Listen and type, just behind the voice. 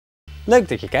Leuk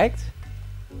dat je kijkt.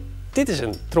 Dit is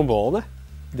een trombone,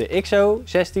 de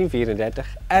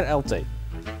XO1634RLT. Ik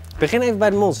begin even bij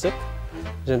het mondstuk.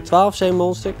 Het is een 12C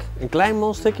mondstuk, een klein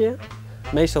mondstukje.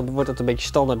 Meestal wordt dat een beetje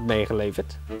standaard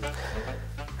meegeleverd. Dan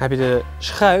heb je de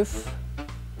schuif,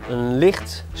 een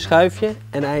licht schuifje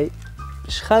en hij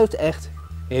schuift echt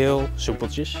heel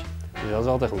soepeltjes. Dus dat is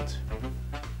altijd goed.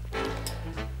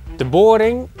 De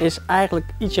boring is eigenlijk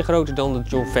ietsje groter dan de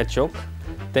John Vetshop.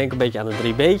 Denk een beetje aan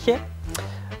een 3B'tje.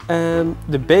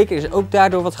 De beker is ook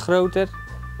daardoor wat groter.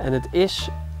 En het is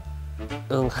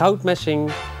een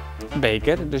goudmessing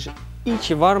beker. Dus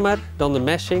ietsje warmer dan de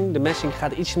messing. De messing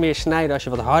gaat iets meer snijden als je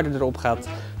wat harder erop gaat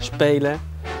spelen.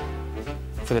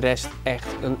 Voor de rest echt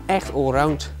een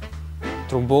allround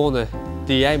trombone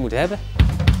die jij moet hebben.